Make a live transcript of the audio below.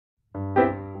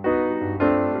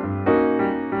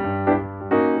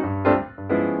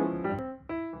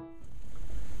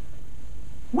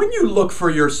When you look for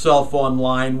yourself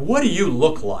online, what do you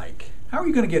look like? How are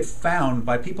you going to get found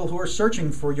by people who are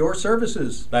searching for your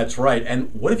services? That's right.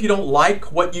 And what if you don't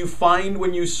like what you find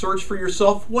when you search for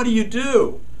yourself? What do you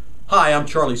do? Hi, I'm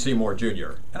Charlie Seymour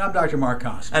Jr. And I'm Dr. Marc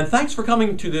Kossmann. And thanks for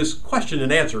coming to this question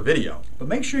and answer video. But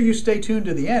make sure you stay tuned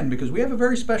to the end because we have a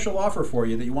very special offer for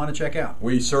you that you want to check out.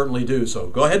 We certainly do. So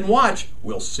go ahead and watch.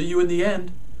 We'll see you in the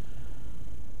end.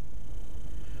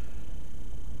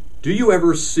 Do you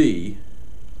ever see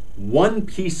one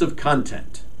piece of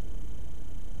content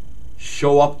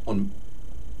show up on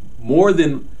more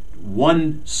than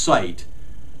one site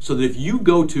so that if you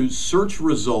go to search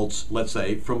results, let's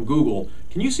say, from Google,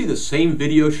 can you see the same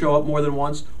video show up more than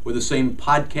once, or the same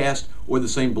podcast, or the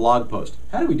same blog post?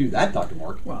 How do we do that, Dr.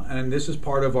 Marc? Well, and this is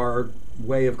part of our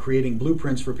way of creating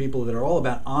blueprints for people that are all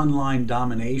about online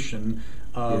domination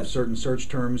of certain search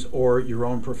terms or your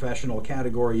own professional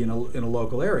category in a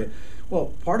local area.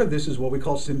 Well, part of this is what we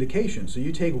call syndication. So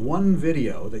you take one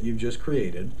video that you've just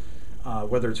created,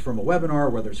 whether it's from a webinar,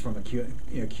 whether it's from a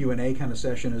Q&A kind of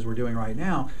session as we're doing right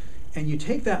now, and you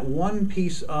take that one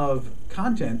piece of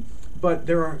content, but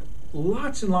there are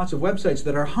lots and lots of websites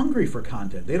that are hungry for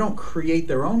content. They don't create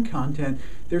their own content.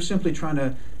 They're simply trying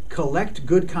to collect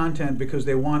good content because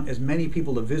they want as many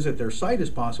people to visit their site as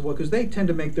possible because they tend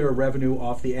to make their revenue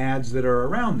off the ads that are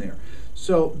around there.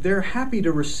 So they're happy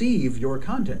to receive your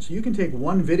content. So you can take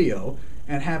one video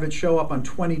and have it show up on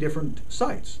 20 different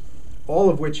sites, all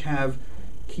of which have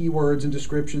keywords and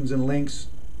descriptions and links.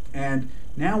 And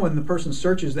now when the person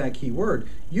searches that keyword,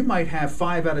 you might have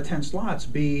 5 out of 10 slots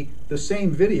be the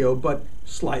same video but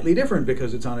slightly different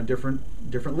because it's on a different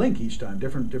link each time,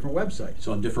 different website. It's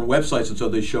on different websites, and so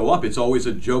they show up. It's always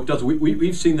a joke to us.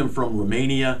 We've seen them from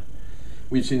Romania.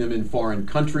 We've seen them in foreign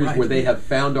countries where they have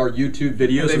found our YouTube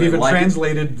videos. They've even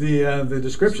translated the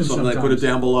description sometimes. They put it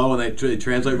down below, and they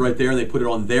translate right there, and they put it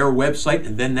on their website,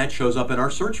 and then that shows up in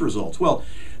our search results. Well,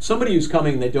 somebody who's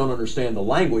coming and they don't understand the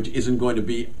language isn't going to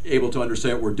be able to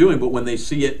understand what we're doing, but when they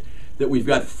see it, that we've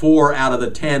got 4 out of the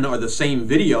 10 are the same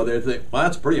video, they think, well,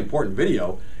 that's a pretty important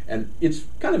video. And it's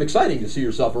kind of exciting to see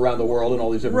yourself around the world in all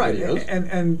these different videos.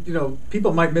 And you know,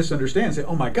 people might misunderstand and say,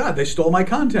 oh my God, they stole my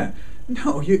content.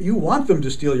 No, you want them to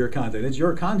steal your content. It's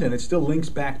your content. It still links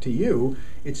back to you.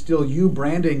 It's still you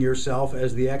branding yourself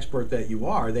as the expert that you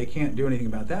are. They can't do anything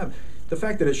about that. The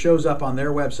fact that it shows up on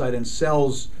their website and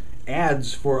sells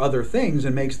ads for other things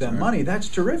and makes them money, that's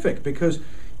terrific because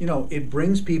you know, it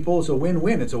brings people, it's a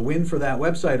win-win. It's a win for that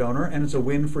website owner and it's a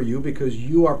win for you because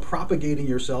you are propagating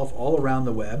yourself all around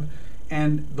the web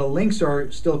and the links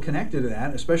are still connected to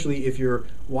that, especially if you're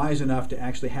wise enough to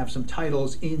actually have some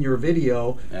titles in your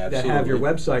video that have your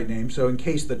website name. So in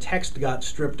case the text got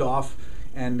stripped off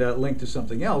and linked to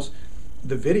something else,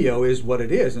 the video is what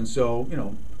it is. And so, you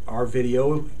know, our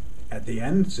video at the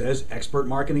end says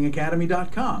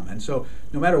expertmarketingacademy.com. And so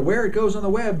no matter where it goes on the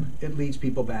web, it leads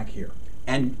people back here.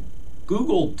 And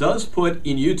Google does put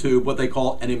in YouTube what they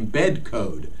call an embed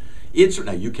code.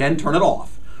 Now you can turn it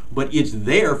off, but it's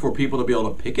there for people to be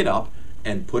able to pick it up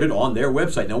and put it on their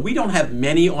website. Now we don't have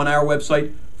many on our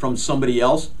website from somebody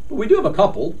else, but we do have a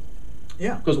couple.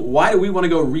 Yeah. Because why do we want to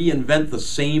go reinvent the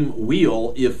same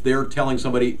wheel if they're telling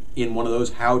somebody in one of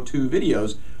those how-to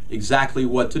videos exactly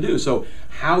what to do? So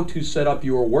how to set up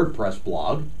your WordPress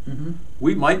blog,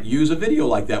 we might use a video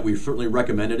like that. We've certainly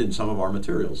recommended in some of our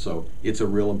materials. So it's a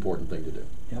real important thing to do.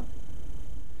 Yep.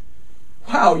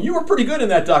 Wow, you were pretty good in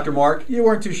that, Dr. Marc. You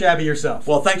weren't too shabby yourself.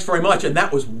 Well, thanks very much. And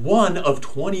that was one of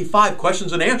 25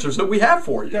 questions and answers that we have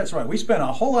for you. That's right. We spent a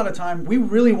whole lot of time. We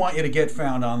really want you to get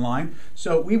found online.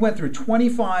 So we went through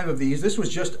 25 of these. This was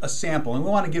just a sample, and we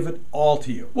want to give it all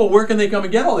to you. Well, where can they come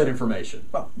and get all that information?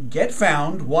 Well,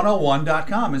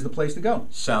 getfound101.com is the place to go.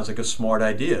 Sounds like a smart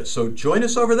idea. So join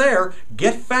us over there,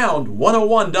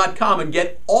 getfound101.com, and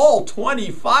get all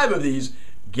 25 of these,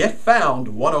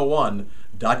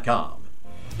 getfound101.com.